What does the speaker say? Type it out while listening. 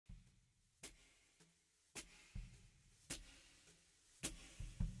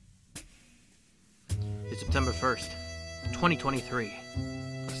September 1st, 2023.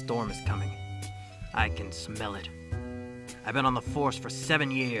 A storm is coming. I can smell it. I've been on the force for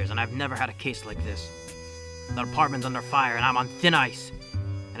 7 years, and I've never had a case like this. The department's under fire, and I'm on thin ice.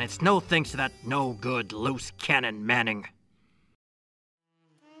 And it's no thanks to that no-good, loose cannon Manning.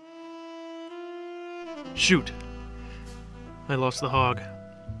 Shoot. I lost the hog.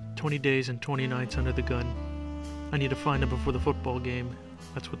 20 days and 20 nights under the gun. I need to find him before the football game.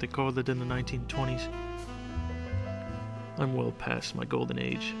 That's what they called it in the 1920s. I'm well past my golden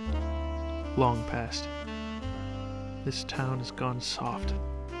age. Long past. This town has gone soft.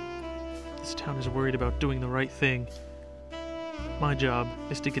 This town is worried about doing the right thing. My job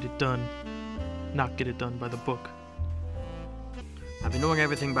is to get it done, not get it done by the book. I've been doing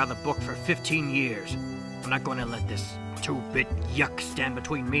everything by the book for 15 years. I'm not going to let this two-bit yuck stand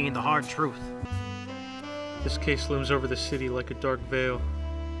between me and the hard truth. This case looms over the city like a dark veil,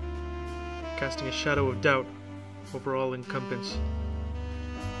 casting a shadow of doubt over all incumbents.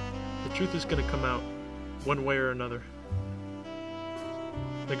 The truth is going to come out, one way or another.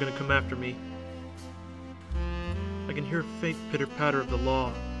 They're going to come after me. I can hear a faint pitter-patter of the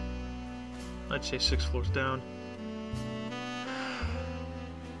law. I'd say 6 floors down.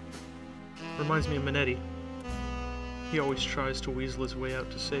 Reminds me of Minetti. He always tries to weasel his way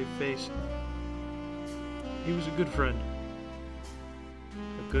out to save face. He was a good friend.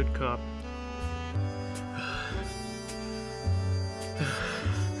 A good cop.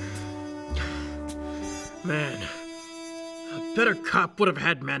 Man, a better cop would have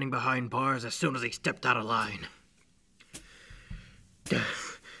had Manning behind bars as soon as he stepped out of line.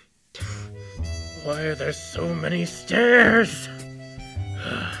 Why are there so many stairs?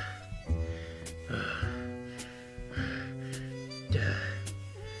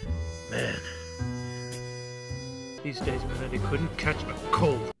 Man. These days, Minetti couldn't catch a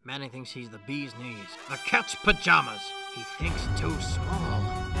cold. Manning thinks he's the bee's knees, the cat's pajamas. He thinks too small.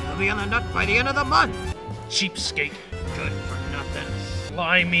 He'll be on the nut by the end of the month. Cheapskate. Good for nothing.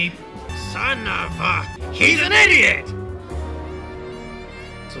 Slimy. Son of a... He's an idiot!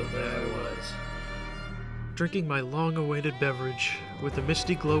 So there I was. Drinking my long-awaited beverage with the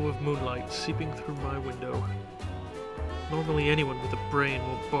misty glow of moonlight seeping through my window. Normally anyone with a brain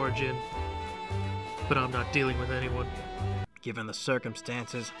will barge in, but I'm not dealing with anyone. Given the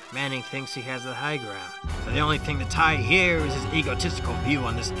circumstances, Manning thinks he has the high ground. But the only thing to tie here is his egotistical view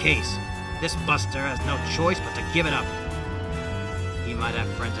on this case. This buster has no choice but to give it up. He might have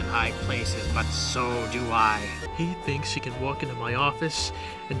friends in high places, but so do I. He thinks he can walk into my office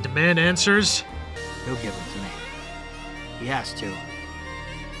and demand answers? He'll give them to me. He has to.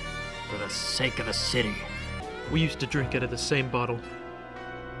 For the sake of the city. We used to drink out of the same bottle.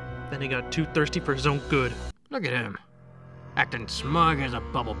 Then he got too thirsty for his own good. Look at him. Acting smug as a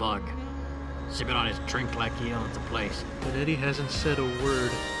bubble bug. Sipping on his drink like he owns the place. But Eddie hasn't said a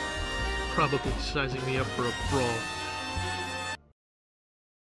word. Probably sizing me up for a brawl.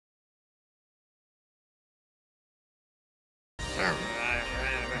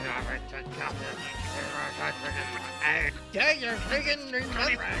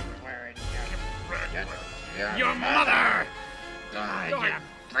 Your mother!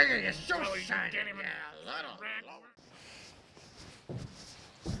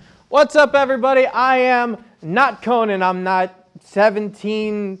 What's up, everybody? I am not Conan. I'm not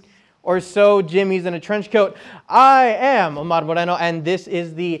 17 or so Jimmy's in a trench coat. I am Omar Moreno, and this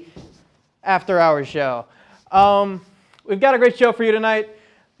is the After Hours show. We've got a great show for you tonight.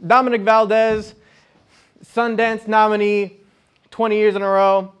 Dominic Valdez, Sundance nominee, 20 years in a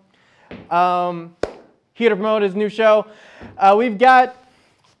row. Here to promote his new show. We've got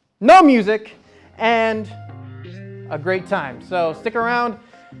no music and a great time. So stick around.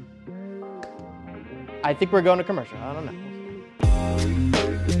 I think we're going to commercial. I don't know.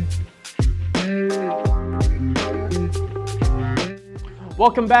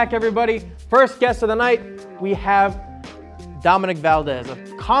 Welcome back, everybody. First guest of the night, we have Dominic Valdez,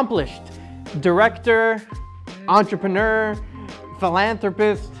 accomplished director, entrepreneur,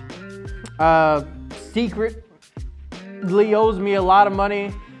 philanthropist, secretly owes me a lot of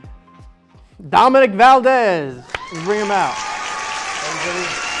money. Dominic Valdez. Let's bring him out. Everybody,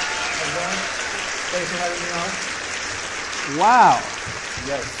 how's it going? Thanks for having me on. Wow.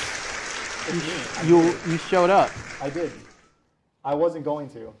 Yes. You showed up. I did. I wasn't going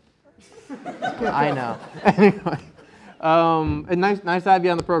to. I know. Anyway, and nice to have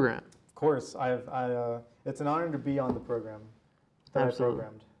you on the program. Of course, it's an honor to be on the program. That Absolutely.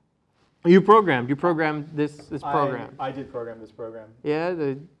 I programmed. You programmed this program. I did program this program. Yeah,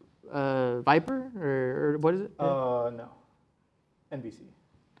 the Viper or what is it? No. NBC.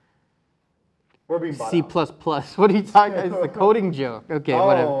 We're being bought C++. out. What are you talking about? It's a coding joke. Okay,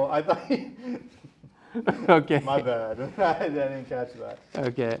 whatever. Oh, I thought Okay. My bad. I didn't catch that.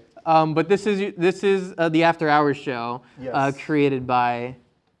 Okay. But this is the After Hours show Yes. created by...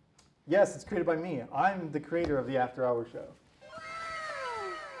 Yes, it's created by me. I'm the creator of the After Hours show.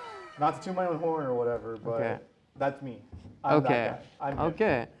 Not to toot my own horn or whatever, but Okay. that's me. I'm that guy. I'm him.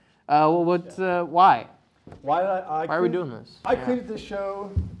 Okay. Well, why? Why Why are we doing this? I created this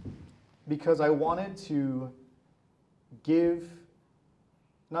show because I wanted to give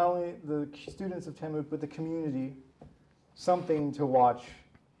not only the students of Temuk, but the community something to watch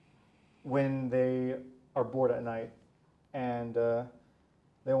when they are bored at night and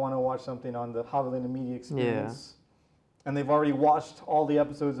they want to watch something on the Javelina Media Experience. And they've already watched all the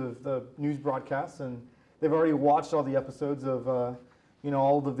episodes of the news broadcasts, and they've already watched all the episodes of,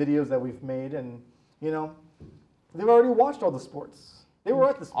 all the videos that we've made, and, they've already watched all the sports. They were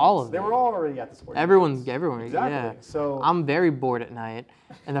at the sports. All of They it. were already at the sports. Everyone, Exactly. yeah. So I'm very bored at night,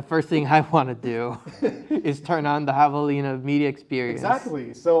 and the first thing I want to do is turn on the Javelina Media Experience.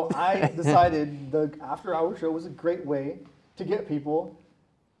 Exactly. So I decided the After Hours show was a great way to get people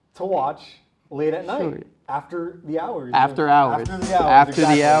to watch late at night. Sure. After the hours. After hours. After the hours. After the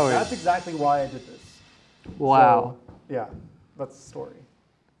exactly. hours. That's exactly why I did this. Wow. So, yeah, that's the story.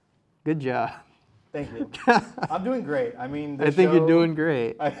 Good job. Thank you. I'm doing great. I mean, I think you're doing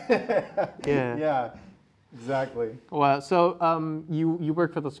great. Yeah. Yeah, exactly. Well, so you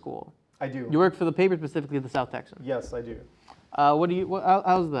work for the school. I do. You work for the paper, specifically the South Texan. Yes, I do.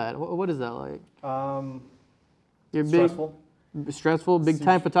 How's that? What is that like? You're Stressful. Stressful, big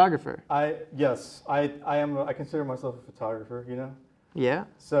time photographer. I consider myself a photographer, Yeah.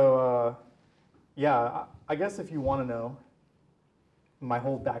 So, I guess if you want to know my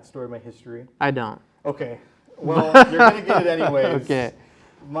whole backstory, my history. I don't. Okay. Well, you're going to get it anyways. Okay.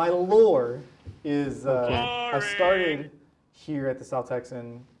 My lore is, I started here at the South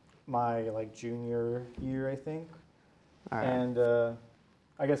Texan my junior year, I think. All right. And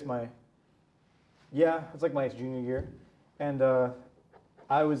I guess it's like my junior year. And I'm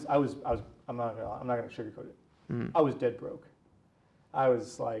not gonna sugarcoat it. I was dead broke. I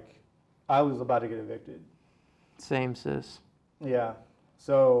was about to get evicted. Same, sis. Yeah.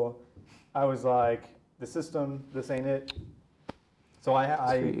 So I was like, the system, this ain't it. So I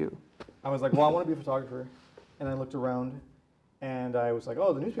was like, well, I want to be a photographer. And I looked around and I was like,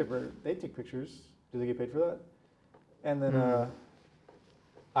 oh, the newspaper, they take pictures. Do they get paid for that? And then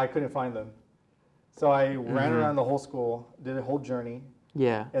I couldn't find them. So I ran around the whole school, did a whole journey.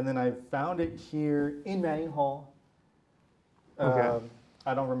 Yeah. And then I found it here in Manning Hall. Okay.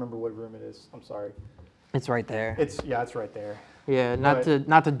 I don't remember what room it is. I'm sorry. It's right there. It's right there. Yeah, not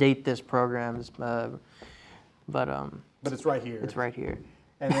to date this program, but it's right here. It's right here.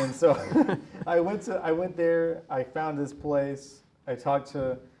 And then so I went there. I found this place. I talked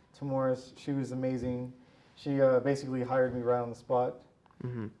to Morris. She was amazing. She basically hired me right on the spot.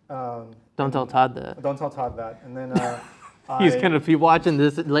 Mm-hmm. Don't tell Todd that. Don't tell Todd that. And then he's gonna be watching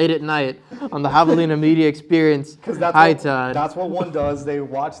this late at night on the Javelina Media Experience. Hi, Todd. That's what one does. They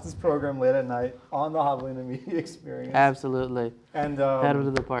watch this program late at night on the Javelina Media Experience. Absolutely. And head of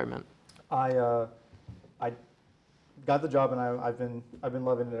the department. I got the job, and I've been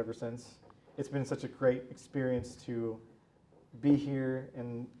loving it ever since. It's been such a great experience to be here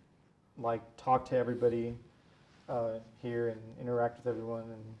and talk to everybody here and interact with everyone.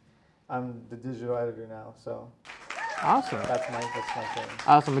 And I'm the digital editor now, so. Awesome. That's my thing.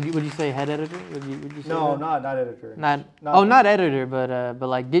 Awesome. Would you say head editor? Would you say no, that? not editor. Not editor, but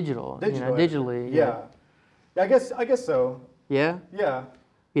like digital. Digitally. Yeah. I guess so. Yeah. Yeah.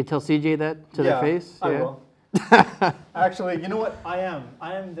 You tell CJ that to their face. I will. Actually, you know what? I am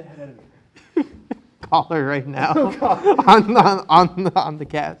the head editor. Call her right now Oh, on the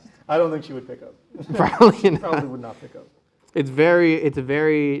cast. I don't think she would pick up. Probably not. Probably would not pick up. It's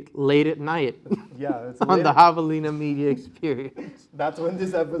very late at night. Yeah, it's on the Javelina Media Experience. That's when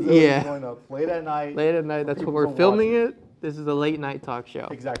this episode is going up. Late at night. Late at night. That's when we're filming it. This is a late night talk show.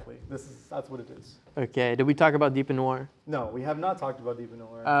 Exactly. That's what it is. Okay. Did we talk about Deep in Noir? No, we have not talked about Deep in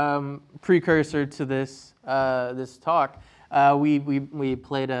Noir. Precursor to this this talk, we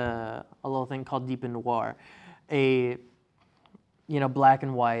played a little thing called Deep in Noir, a black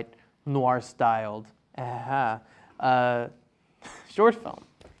and white noir styled short film,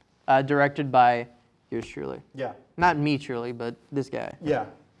 directed by yours truly. Yeah. Not me truly, but this guy. Yeah.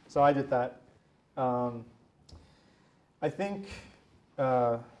 So I did that. I think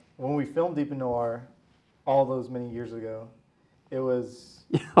when we filmed Deep in Noir, all those many years ago, it was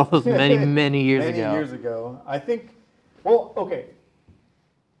all those many years ago. Many years ago. I think. Well, okay.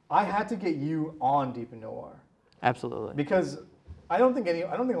 I had to get you on Deep in Noir Absolutely. because I don't think a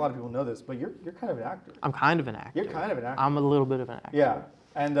lot of people know this, but you're kind of an actor. I'm kind of an actor. You're kind of an actor. I'm a little bit of an actor. Yeah,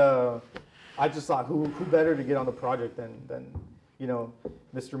 and I just thought who better to get on the project than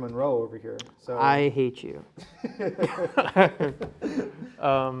Mr. Monroe over here. So I hate you.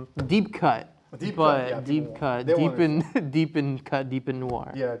 Deep cut. Deep but cut, yeah, deep cut, they deep want in, deep in cut, deep in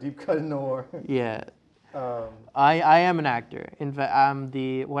noir. Yeah, deep cut in noir. Yeah. I am an actor. In fact,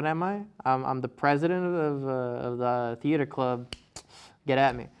 what am I? I'm the president of the theater club. Get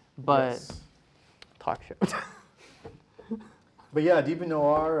at me. But Yes. talk show. But yeah, Deep in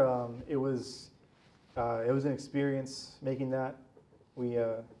Noir, it was an experience making that. We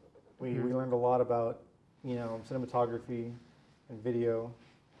learned a lot about cinematography and video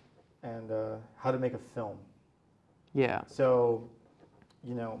and how to make a film. Yeah. So,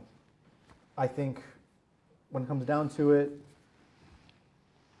 I think when it comes down to it,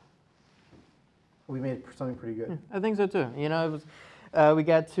 we made something pretty good. I think so too. It was we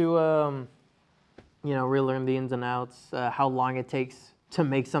got to relearn the ins and outs, how long it takes to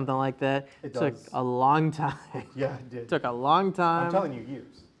make something like that. It took does. a long time. Yeah, it did. Took a long time. I'm telling you,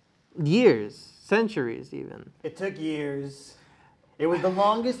 years. Years, centuries even. It took years. It was the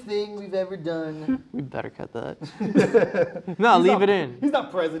longest thing we've ever done. We better cut that. No, leave it in. He's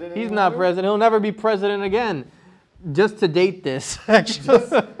not president He's anymore. not president. He'll never be president again. Just to date this, actually.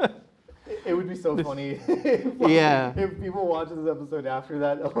 It would be so funny if people watch this episode after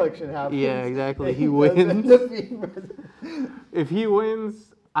that election happens. Yeah, exactly. and He does wins. end up being president. If he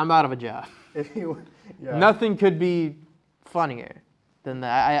wins, I'm out of a job. Yeah. Nothing could be funnier than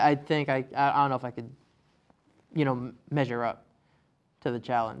that. I think I don't know if I could, measure up to the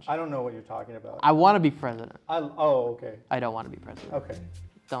challenge. I don't know what you're talking about. I want to be president. Okay. I don't want to be president. Okay.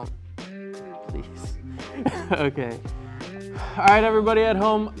 Don't, please. Okay. All right, everybody at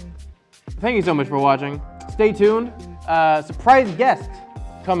home. Thank you so much for watching. Stay tuned. Surprise guest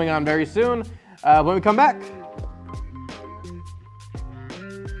coming on very soon. When we come back.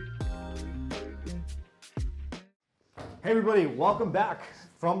 Hey everybody, welcome back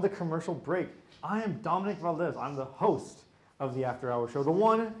from the commercial break. I am Dominic Valdez. I'm the host of the After Hour Show, the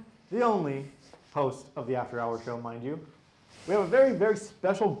one, the only host of the After Hour Show, mind you. We have a very, very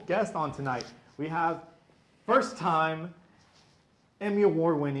special guest on tonight. We have first time Emmy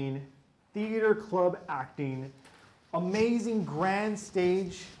Award winning theater club acting, amazing grand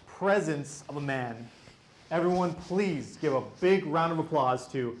stage presence of a man. Everyone, please give a big round of applause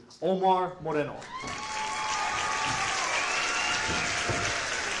to Omar Moreno.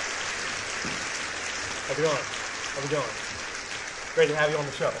 How's it going? How's it going? Great to have you on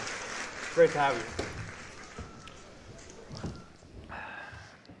the show. Great to have you.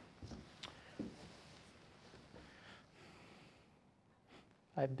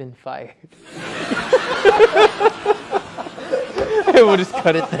 I've been fired. We'll just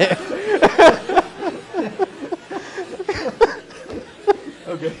cut it there.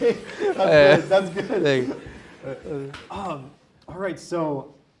 Okay, that's good. That's good. Thanks. All right,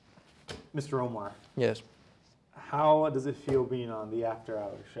 so, Mr. Omar, Yes. how does it feel being on the After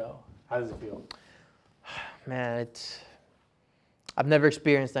Hours show? How does it feel? Man, I've never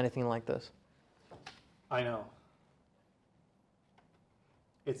experienced anything like this. I know.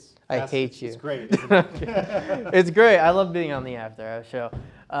 I hate you. It's great, isn't it? It's great. I love being on the After Hours show.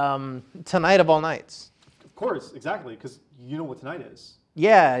 Tonight of all nights. Of course, exactly, because you know what tonight is.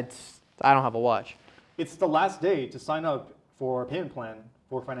 Yeah, I don't have a watch. It's the last day to sign up for a payment plan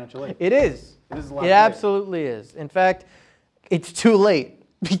for financial aid. It is. It is the last It day. absolutely is. In fact, it's too late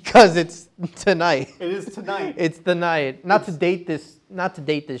because it's tonight. It is tonight. It's the night. Not to date this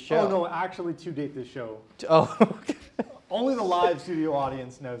show. Oh no, actually to date this show. Oh. Only the live studio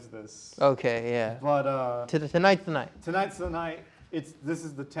audience knows this. Okay, yeah. But Tonight's the night. tonight's the night. This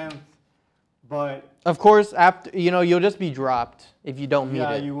is the 10th, but Of course, after you'll just be dropped if you don't meet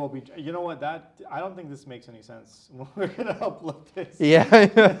yeah, it. you will be. You know what? I don't think this makes any sense. We're gonna upload this. Yeah.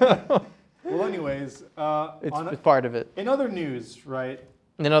 Well, anyways, It's part of it. in other news, right?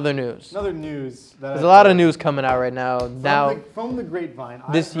 In other news, Another news that there's a lot of news coming out right now. from the grapevine.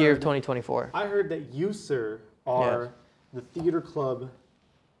 This year of 2024. I heard that you, sir, are the theater club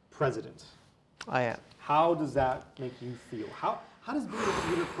president. I am. How does that make you feel? How does being a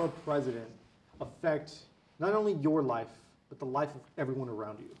theater club president affect not only your life, but the life of everyone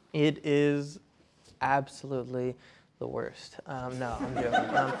around you? It is absolutely the worst. No, I'm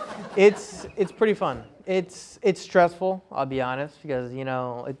joking. It's pretty fun. It's stressful. I'll be honest, because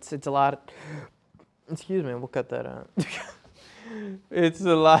it's a lot. Excuse me. We'll cut that out. It's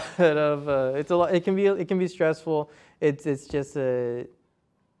a lot of. It can be stressful. It's just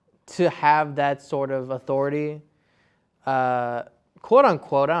to have that sort of authority, quote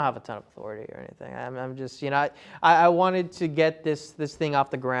unquote. I don't have a ton of authority or anything. I'm just, I wanted to get this thing off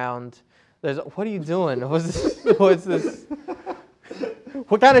the ground. What are you doing? What's this?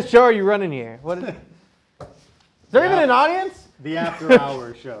 What kind of show are you running here? Is there even an audience? The after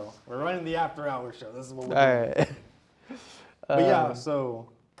hour show. We're running the after hour show. This is what we're doing. All right. But yeah, so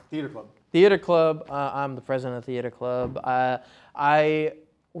theater club. Theater club. I'm the president of the theater club. I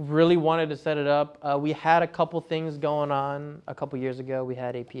really wanted to set it up. We had a couple things going on a couple years ago. We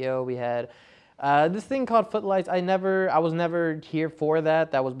had APO. We had this thing called Footlights. I was never here for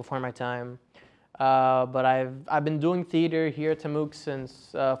that. That was before my time. But I've been doing theater here at Temuco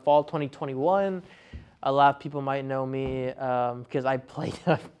since fall 2021. A lot of people might know me because I played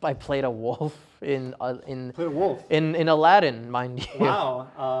a wolf in Aladdin, mind you.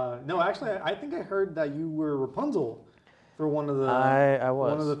 Wow. No, actually, I think I heard that you were Rapunzel for one of the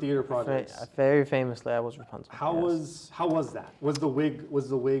one of the theater projects. Very famously, I was Rapunzel. How was that? Was the wig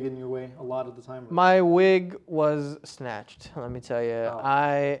in your way a lot of the time? My wig was snatched. Let me tell you.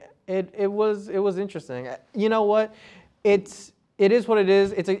 Oh. It was interesting. You know what? It is what it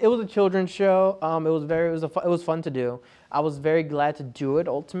is. It was a children's show. It was fun to do. I was very glad to do it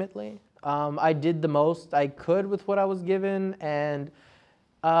ultimately. I did the most I could with what I was given, and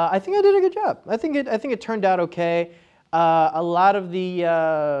I think I did a good job. I think it turned out okay. A lot of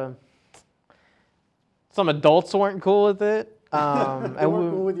some adults weren't cool with it. They weren't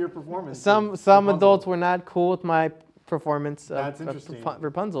cool with your performance. Some adults were not cool with my performance. That's interesting.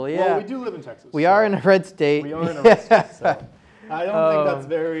 Rapunzel, yeah. Well, we do live in Texas. We are in a red state. We are in a red state, so I don't think that's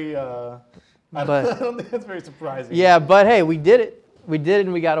very. I don't think that's very surprising. Yeah, but hey, we did it. We did it,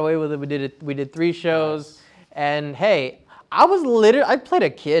 and we got away with it. We did it. We did 3 shows, nice. And hey, I played a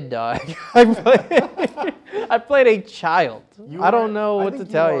kid, dog. I played a child. I don't know what to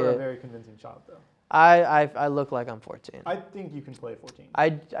tell you. You are a very convincing child, though. I look like I'm 14. I think you can play 14.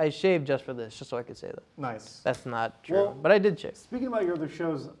 I shaved just for this, just so I could say that. Nice. That's not true, Well, but I did shave. Speaking about your other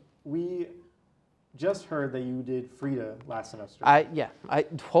shows, we just heard that you did Frida last semester.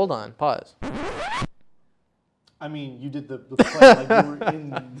 Hold on, pause. I mean, you did the play, like you were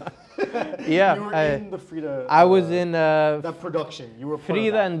in. Yeah, you were in the Frida. I was in that production. You were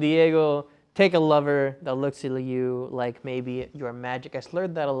Frida and Diego take a lover that looks at you like maybe you're magic. I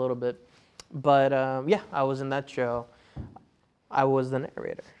slurred that a little bit, but yeah, I was in that show. I was the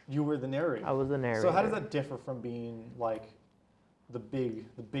narrator. You were the narrator. I was the narrator. So how does that differ from being like the big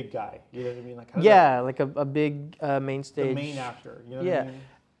guy? You know what I mean? Like like a big main stage. The main actor. You know what I mean?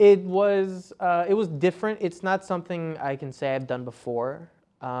 It was different. It's not something I can say I've done before.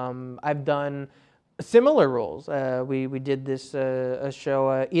 I've done similar roles. We did this a show,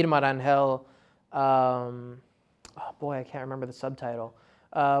 Irma Rangel. Oh boy, I can't remember the subtitle,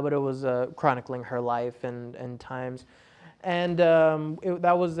 but it was chronicling her life and times, and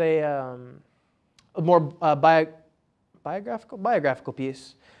that was a more biographical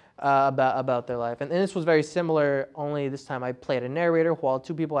piece. About their life, and this was very similar. Only this time I played a narrator, while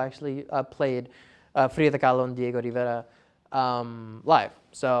 2 people actually played Frida Kahlo and Diego Rivera live.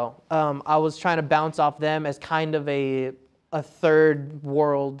 So I was trying to bounce off them as kind of a third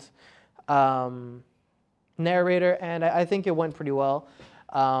world narrator, and I think it went pretty well.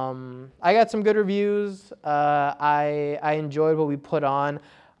 I got some good reviews. I enjoyed what we put on.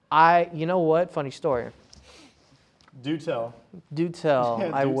 You know what? Funny story. Do tell. Do tell.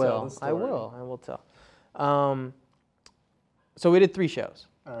 Yeah, I do will. tell I will. I will tell. So we did 3 shows.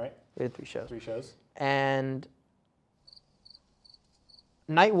 All right. We did 3 shows. 3 shows. And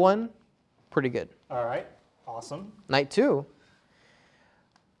night 1, pretty good. All right. Awesome. Night 2,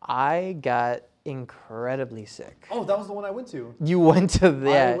 I got incredibly sick. Oh, that was the one I went to. You went to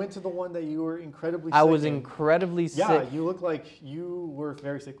that. I went to the one that you were incredibly sick. I was incredibly sick. Yeah, you look like you were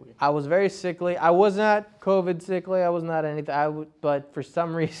very sickly. I was very sickly. I was not COVID sickly. I was not anything. But for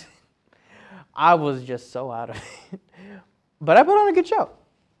some reason, I was just so out of it. But I put on a good show.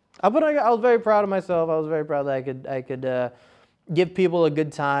 I was very proud of myself. I was very proud that I could give people a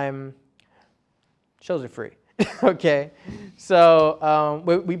good time. Shows are free. Okay, so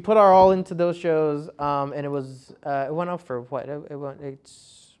we put our all into those shows, and it went on for what?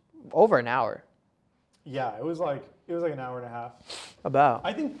 It's over an hour. Yeah, it was like an hour and a half. About.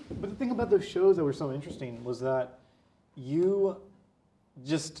 I think, but the thing about those shows that were so interesting was that you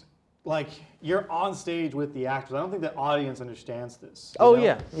just like you're on stage with the actors. I don't think the audience understands this. Oh know?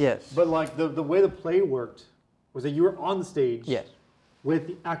 yeah, yes. But like the way the play worked was that you were on the stage. Yes. With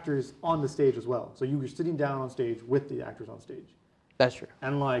the actors on the stage as well. So you were sitting down on stage with the actors on stage. That's true.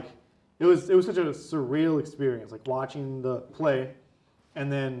 And like, it was such a surreal experience, like watching the play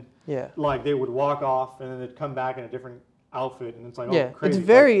and then Yeah. like they would walk off, and then they'd come back in a different outfit, and it's like, oh, Yeah. crazy.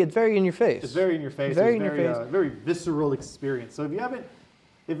 It's very in your face. It's very in your face. Very It's in your face. Very visceral experience. So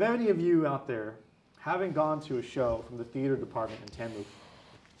if any of you out there haven't gone to a show from the theater department in Tamu,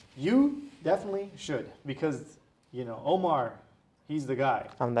 you definitely should, because you know Omar, he's the guy.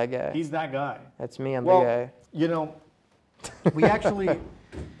 I'm that guy. He's that guy. That's me. I'm Well, the guy. you know, we actually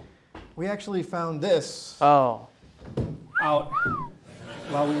found this Oh. out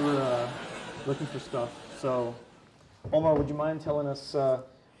while we were looking for stuff. So, Omar, would you mind telling us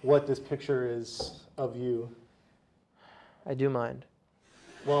what this picture is of you? I do mind.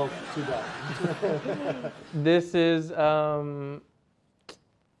 Well, too bad. This is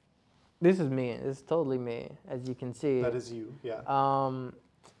me. This is totally me, as you can see. That is you, yeah.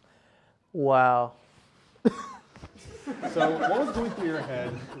 Wow. So, what was going through your head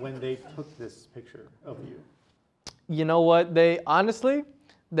when they took this picture of you? You know what? They honestly,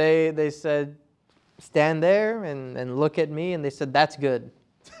 they said, stand there and look at me, and they said, that's good.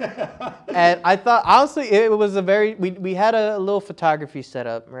 And I thought, honestly, it was we had a little photography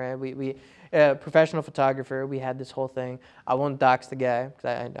setup, right? We professional photographer. We had this whole thing. I won't dox the guy because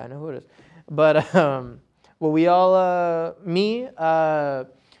I know who it is. But well, we all, me,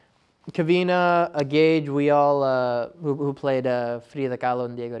 Kavina, Gage, we all who played Frida Kahlo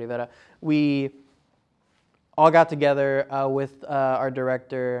and Diego Rivera, we all got together with our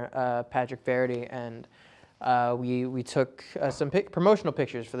director Patrick Faraday, and we took some promotional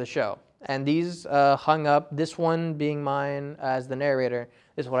pictures for the show, and these hung up. This one being mine as the narrator.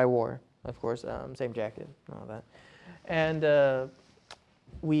 This is what I wore, of course, same jacket, and all that, and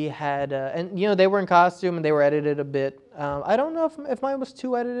we had, and you know, they were in costume and they were edited a bit. I don't know if mine was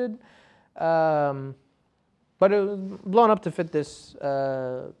too edited, but it was blown up to fit this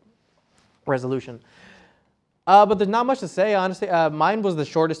resolution. But there's not much to say, honestly. Mine was the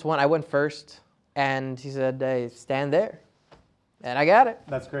shortest one. I went first, and he said, hey, stand there. And I got it.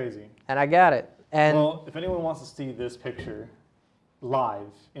 That's crazy. And I got it. And well, if anyone wants to see this picture live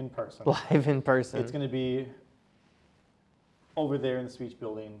in person, it's going to be over there in the speech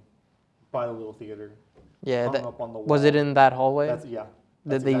building by the little theater. Yeah, hung up on the wall. Was it in that hallway? Yeah.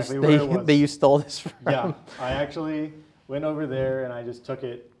 That you stole this from? Yeah, I actually went over there and I just took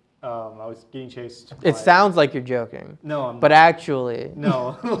it. I was getting chased. It sounds like you're joking. No, I'm but not. Actually.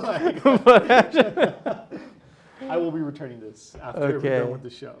 No. I will be returning this after we're done with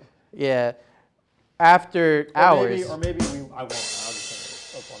the show. Yeah. After hours. Maybe I won't. I'll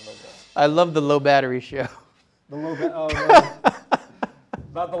just turn it up on those. I love the low battery show. The low no.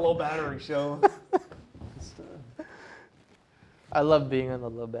 Not the low battery show. I love being on the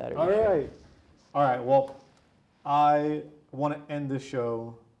low battery show. All right. Well, I want to end this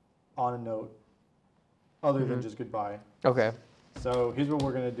show on a note other than just goodbye. Okay. So here's what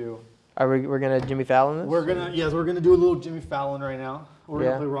we're gonna do. We're gonna Jimmy Fallon this? We're gonna do a little Jimmy Fallon right now. We're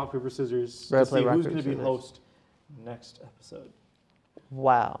gonna play rock paper scissors to see who's gonna be host next episode.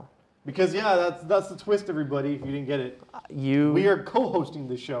 Wow. Because that's the twist, everybody. If you didn't get it, we are co-hosting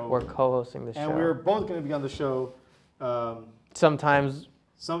the show. We're co-hosting the show, and we're both gonna be on the show. Sometimes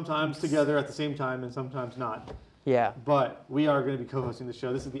together at the same time, and sometimes not. Yeah. But we are going to be co-hosting the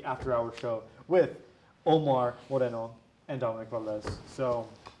show. This is the After Hours show with Omar, Moreno, and Dominic Valdez. So.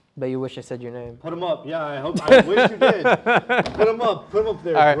 But you wish I said your name. Put them up. Yeah, I wish you did. Put them up. Put them up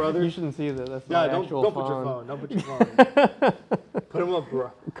there, all right, brother. You shouldn't see that. That's my actual don't phone. Don't put your phone. Put them up,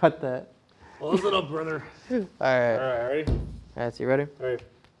 bro. Cut that. Well, listen up, brother. All right. All right, ready? All right, so you ready? All right.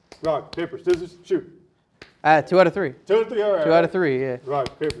 Rock, paper, scissors, shoot. 2 out of 3. 2 out of 3, all right. 2 out of 3, yeah.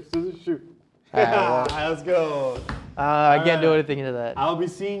 Rock, paper, scissors, shoot. All right, let's go. I can't do anything to that. I'll be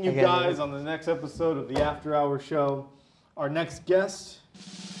seeing you guys on the next episode of the After Hours show. Our next guest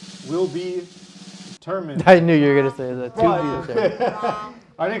will be determined. I knew you were going to say that.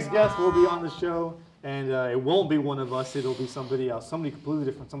 Our next guest will be on the show, and it won't be one of us. It'll be somebody else, somebody completely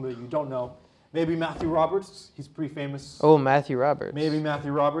different, somebody you don't know. Maybe Matthew Roberts. He's pretty famous. Oh, Matthew Roberts. Maybe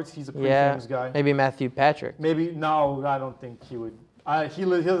Matthew Roberts. He's a pretty famous guy. Maybe Matthew Patrick. No, I don't think he would. He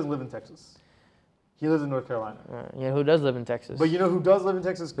doesn't live in Texas. He lives in North Carolina. Who does live in Texas? But you know who does live in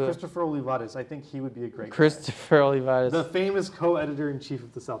Texas? Christopher Olivares. I think he would be a great Christopher Olivares. The famous co-editor-in-chief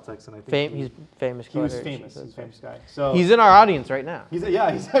of the South Texan. I think he's famous. He was famous. He's a famous guy. So he's in our audience right now. He's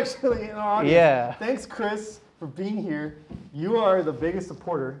actually in our audience. Yeah. Thanks, Chris, for being here. You are the biggest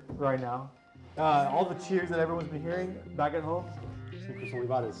supporter right now. All the cheers that everyone's been hearing back at home. Chris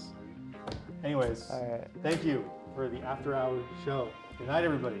Olivares. Anyways, thank you for the After Hours show. Good night,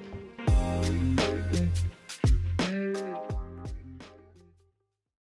 everybody.